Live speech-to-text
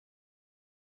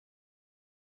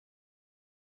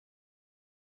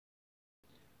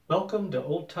Welcome to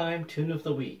Old-Time Tune of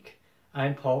the Week.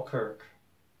 I'm Paul Kirk.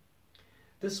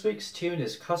 This week's tune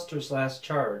is Custer's Last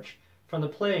Charge, from the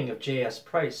playing of Syrus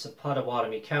Price of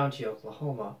Pottawatomie County,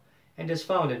 Oklahoma, and is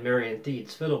found in Marion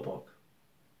Thede's Fiddle book.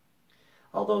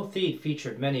 Although Thede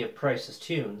featured many of Price's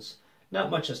tunes,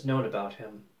 not much is known about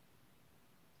him.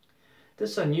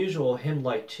 This unusual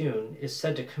hymn-like tune is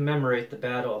said to commemorate the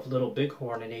Battle of Little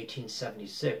Bighorn in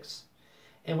 1876,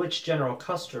 in which General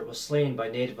Custer was slain by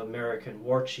Native American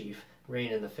war chief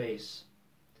Rain in the Face.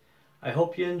 I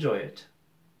hope you enjoy it.